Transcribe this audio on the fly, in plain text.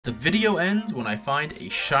The video ends when I find a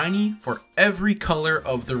shiny for every color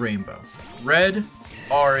of the rainbow. Red,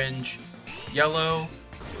 orange, yellow,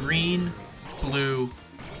 green, blue,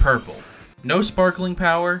 purple. No sparkling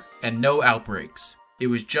power and no outbreaks. It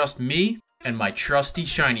was just me and my trusty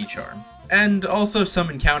shiny charm. And also some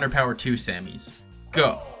encounter power 2 Sammys.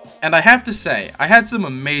 Go. And I have to say, I had some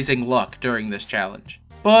amazing luck during this challenge.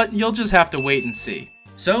 But you'll just have to wait and see.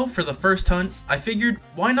 So, for the first hunt, I figured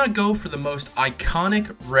why not go for the most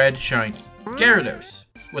iconic red shiny, Gyarados,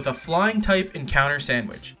 with a flying type encounter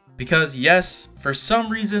sandwich. Because yes, for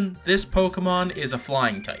some reason, this Pokemon is a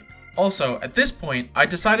flying type. Also, at this point, I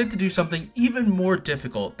decided to do something even more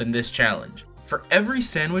difficult than this challenge. For every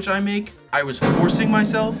sandwich I make, I was forcing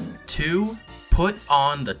myself to put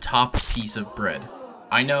on the top piece of bread.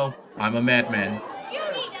 I know, I'm a madman.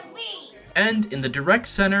 And in the direct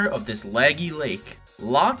center of this laggy lake,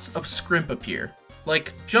 lots of scrimp appear.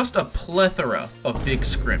 Like, just a plethora of big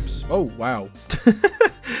scrimps. Oh, wow.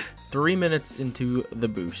 3 minutes into the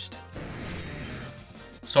boost.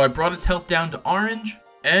 So I brought its health down to orange,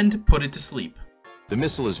 and put it to sleep. The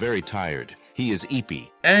missile is very tired. He is eepy.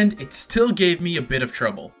 And it still gave me a bit of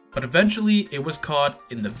trouble. But eventually, it was caught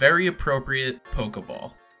in the very appropriate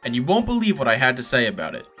Pokeball. And you won't believe what I had to say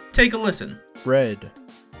about it. Take a listen. Red.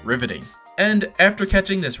 Riveting. And after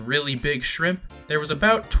catching this really big shrimp, there was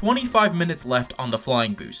about 25 minutes left on the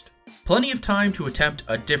flying boost. Plenty of time to attempt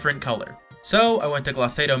a different color. So I went to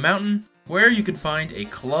Glacedo Mountain, where you can find a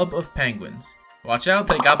club of penguins. Watch out,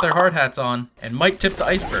 they got their hard hats on, and might tip the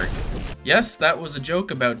iceberg. Yes, that was a joke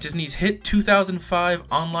about Disney's hit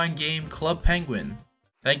 2005 online game Club Penguin.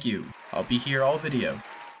 Thank you, I'll be here all video.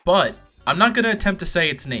 But I'm not going to attempt to say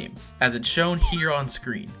its name, as it's shown here on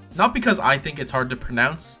screen. Not because I think it's hard to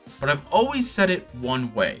pronounce, but I've always said it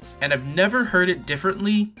one way, and I've never heard it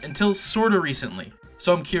differently until sorta recently,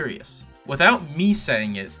 so I'm curious. Without me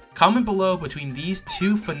saying it, comment below between these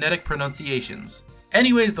two phonetic pronunciations.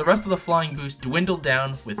 Anyways, the rest of the flying boost dwindled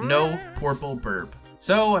down with no purple burb.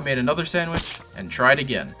 So I made another sandwich and tried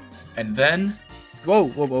again. And then... Whoa,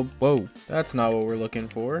 whoa, whoa, whoa. That's not what we're looking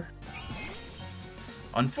for.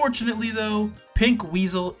 Unfortunately though, Pink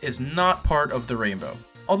Weasel is not part of the rainbow.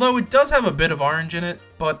 Although it does have a bit of orange in it,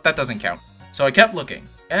 but that doesn't count. So I kept looking,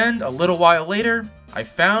 and a little while later, I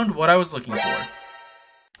found what I was looking for.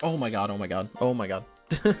 Oh my god, oh my god, oh my god.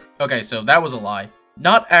 Okay, so that was a lie.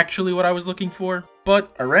 Not actually what I was looking for,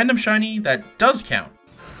 but a random shiny that does count.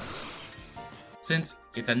 Since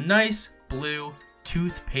it's a nice blue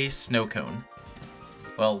toothpaste snow cone.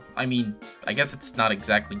 Well, I mean, I guess it's not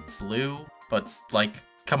exactly blue, but like,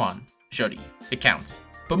 come on, Shody, it counts.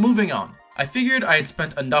 But moving on. I figured I had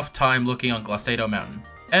spent enough time looking on Glacedo Mountain,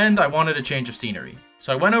 and I wanted a change of scenery.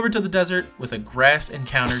 So I went over to the desert with a grass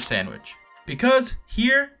encounter sandwich. Because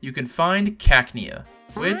here you can find Cacnea,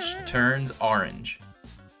 which turns orange.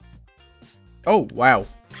 Oh, wow.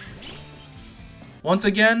 Once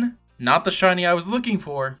again, not the shiny I was looking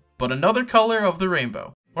for, but another color of the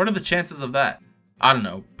rainbow. What are the chances of that? I don't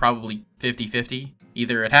know, probably 50-50.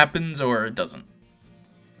 Either it happens or it doesn't.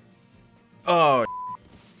 Oh,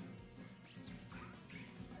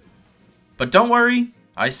 but don't worry,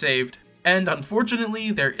 I saved. And unfortunately,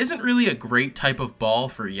 there isn't really a great type of ball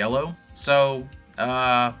for yellow. So,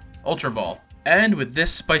 Ultra Ball. And with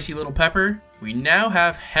this spicy little pepper, we now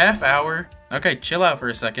have half hour, okay, chill out for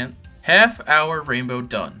a second, half hour rainbow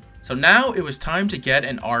done. So now it was time to get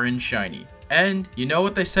an orange shiny. And you know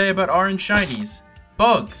what they say about orange shinies?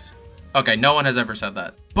 Bugs. Okay, no one has ever said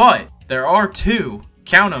that. But there are two,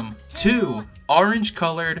 count them, two orange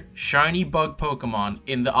colored shiny bug Pokemon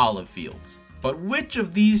in the olive fields. But which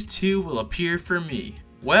of these two will appear for me?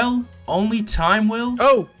 Well, only time will.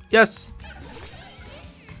 Oh, yes.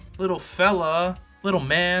 Little fella, little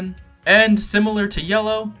man. And similar to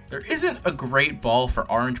yellow, there isn't a great ball for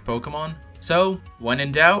orange Pokemon. So when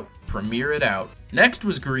in doubt, premiere it out. Next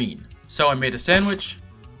was green. So I made a sandwich.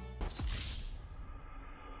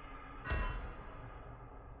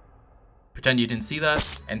 Pretend you didn't see that.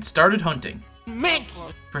 And started hunting.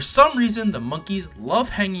 For some reason, the monkeys love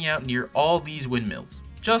hanging out near all these windmills.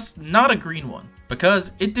 Just not a green one,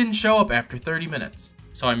 because it didn't show up after 30 minutes.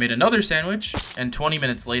 So I made another sandwich, and 20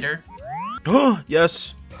 minutes later...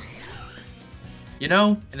 Yes. You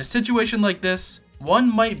know, in a situation like this, one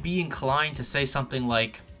might be inclined to say something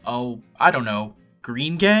like, oh, I don't know,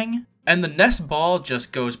 Green Gang? And the nest ball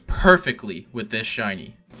just goes perfectly with this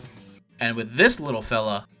shiny. And with this little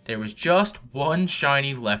fella, there was just one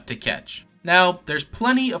shiny left to catch. Now, there's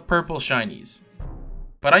plenty of purple shinies,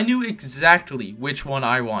 but I knew exactly which one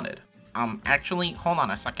I wanted. Actually, hold on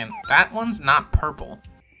a second. That one's not purple.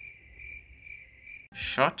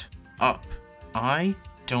 Shut up. I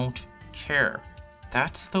don't care.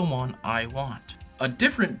 That's the one I want. A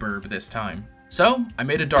different burb this time. So I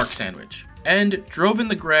made a dark sandwich and drove in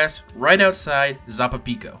the grass right outside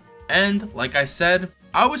Zapapico. And like I said,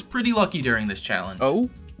 I was pretty lucky during this challenge. Oh,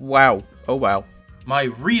 wow. Oh, wow. My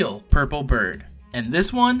real purple bird. And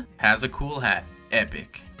this one has a cool hat.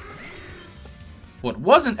 Epic. What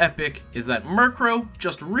wasn't epic is that Murkrow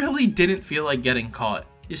just really didn't feel like getting caught.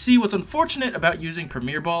 You see, what's unfortunate about using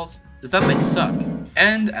Premier Balls is that they suck.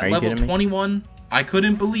 And at level 21, I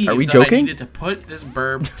couldn't believe that I needed to put this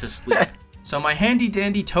burb to sleep. So my handy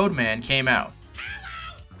dandy Toadman came out.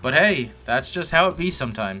 But hey, that's just how it be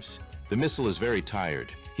sometimes. The missile is very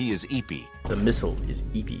tired. He is eepy. The missile is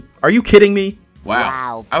eepy. Are you kidding me?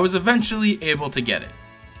 Wow. I was eventually able to get it.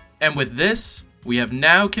 And with this, we have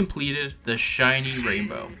now completed the shiny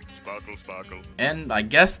rainbow. Sparkle, sparkle. And I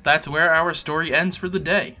guess that's where our story ends for the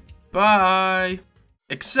day. Bye!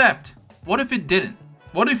 Except, what if it didn't?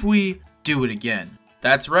 What if we do it again?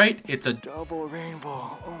 That's right, it's a Double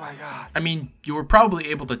rainbow. Oh my god. I mean, you were probably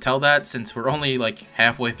able to tell that since we're only like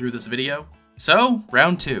halfway through this video. So,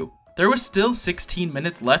 round 2. There was still 16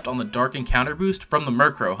 minutes left on the Dark Encounter boost from the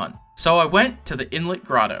Murkrow hunt. So I went to the Inlet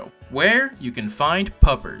Grotto, where you can find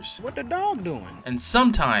puppers. What the dog doing? And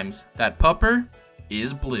sometimes that pupper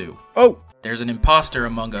is blue. Oh! There's an imposter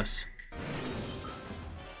among us.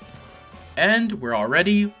 And we're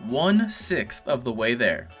already 1/6 of the way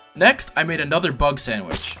there. Next, I made another bug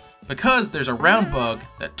sandwich, because there's a round bug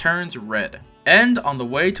that turns red. And on the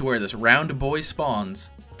way to where this round boy spawns,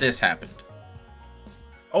 this happened.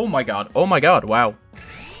 Oh my god, wow.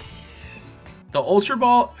 The Ultra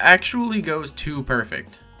Ball actually goes too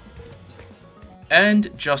perfect. And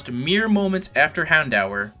just mere moments after Hound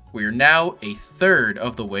Hour, we're now 1/3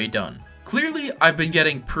 of the way done. Clearly, I've been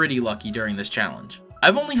getting pretty lucky during this challenge.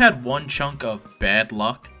 I've only had one chunk of bad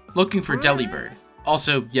luck, looking for Delibird.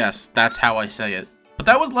 Also, yes, that's how I say it. But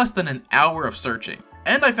that was less than an hour of searching,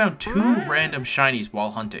 and I found 2 random shinies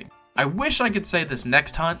while hunting. I wish I could say this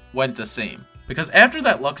next hunt went the same, because after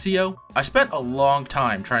that Luxio, I spent a long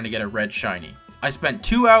time trying to get a red shiny. I spent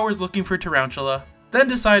 2 hours looking for Tarantula, then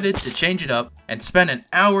decided to change it up and spent an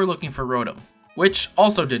hour looking for Rotom, which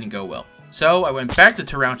also didn't go well. So I went back to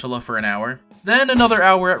Tarantula for an hour, then another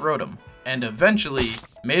hour at Rotom, and eventually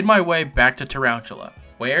made my way back to Tarantula,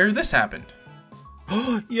 where this happened.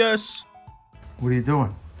 Yes! What are you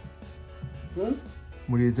doing? Hmm?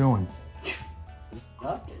 What are you doing?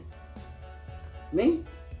 Nothing. Me?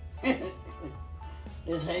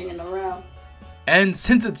 Just hanging around. And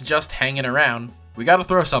since it's just hanging around, we gotta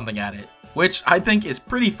throw something at it, which I think is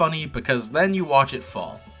pretty funny because then you watch it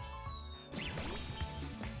fall.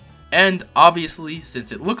 And obviously,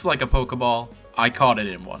 since it looks like a Pokeball, I caught it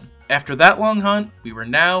in one. After that long hunt, we were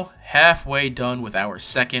now halfway done with our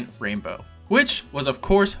second rainbow, which was of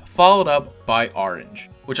course followed up by orange,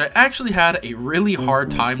 which I actually had a really hard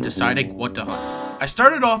time deciding what to hunt. I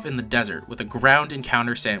started off in the desert with a ground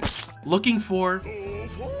encounter sandwich, looking for...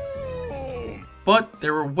 But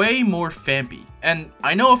there were way more Phanpy, and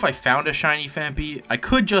I know if I found a shiny Phanpy, I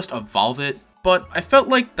could just evolve it, but I felt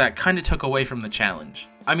like that kinda took away from the challenge.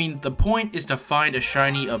 I mean, the point is to find a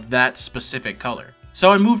shiny of that specific color.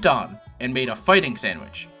 So I moved on, and made a fighting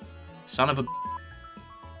sandwich. Son of a...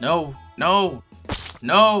 No, no,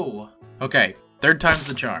 no! Okay, 3rd time's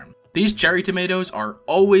the charm. These cherry tomatoes are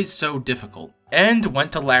always so difficult, and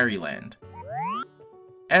went to Larryland.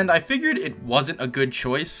 And I figured it wasn't a good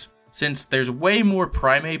choice, since there's way more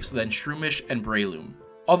Primeapes than Shroomish and Breloom.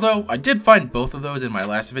 Although, I did find both of those in my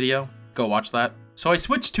last video, go watch that. So I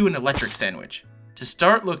switched to an electric sandwich, to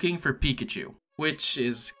start looking for Pikachu, which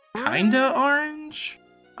is kinda orange,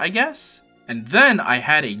 I guess? And then I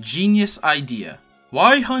had a genius idea.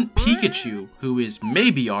 Why hunt Pikachu, who is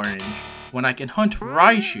maybe orange, when I can hunt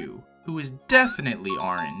Raichu, who is definitely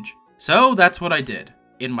orange? So that's what I did,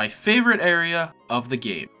 in my favorite area of the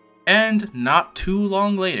game. And not too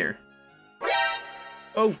long later...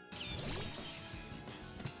 Oh!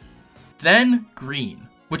 Then green,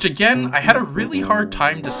 which again, I had a really hard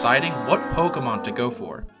time deciding what Pokemon to go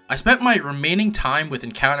for. I spent my remaining time with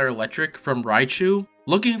Encounter Electric from Raichu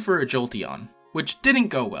looking for a Jolteon, which didn't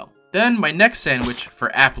go well. Then my next sandwich for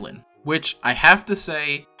Applin, which I have to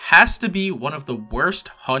say has to be one of the worst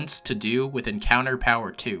hunts to do with Encounter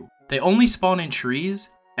Power 2. They only spawn in trees,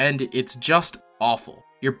 and it's just awful.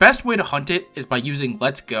 Your best way to hunt it is by using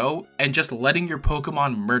Let's Go and just letting your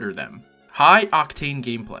Pokemon murder them. High octane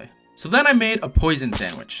gameplay. So then I made a poison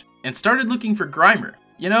sandwich, and started looking for Grimer.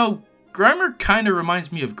 You know, Grimer kinda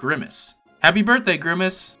reminds me of Grimace. Happy birthday,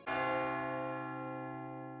 Grimace!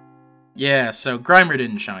 Yeah, so Grimer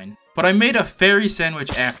didn't shine. But I made a fairy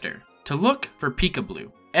sandwich after, to look for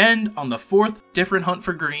Pikablu. And on the 4th different hunt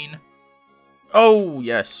for green, Oh,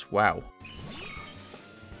 yes. Wow.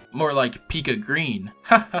 more like Pika Green.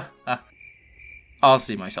 Ha ha ha. I'll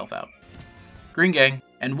see myself out. Green Gang.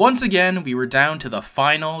 And once again, we were down to the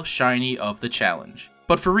final shiny of the challenge.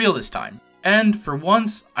 But for real this time. And for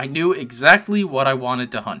once, I knew exactly what I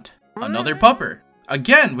wanted to hunt. Another pupper.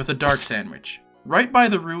 Again with a dark sandwich. Right by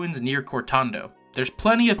the ruins near Cortando. There's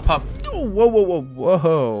plenty of pup... Oh, whoa, whoa, whoa,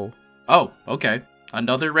 whoa. Oh, okay.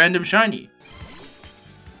 Another random shiny.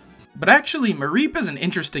 But actually, Mareep is an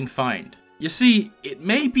interesting find. You see, it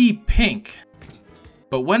may be pink,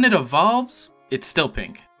 but when it evolves, it's still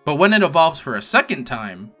pink. But when it evolves for a second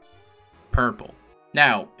time, purple.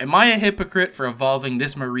 Now, am I a hypocrite for evolving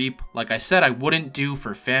this Mareep like I said I wouldn't do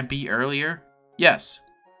for Phanpy earlier? Yes,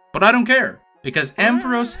 but I don't care, because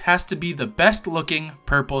Ampharos has to be the best looking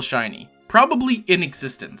purple shiny, probably in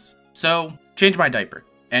existence. So, change my diaper.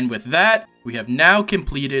 And with that, we have now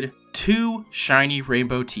completed 2 shiny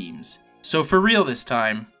rainbow teams. So for real this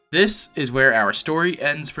time, this is where our story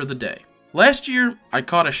ends for the day. Last year, I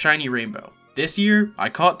caught a shiny rainbow. This year, I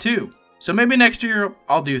caught 2. So maybe next year,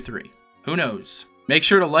 I'll do 3. Who knows? Make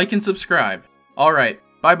sure to like and subscribe. Alright,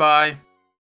 bye bye.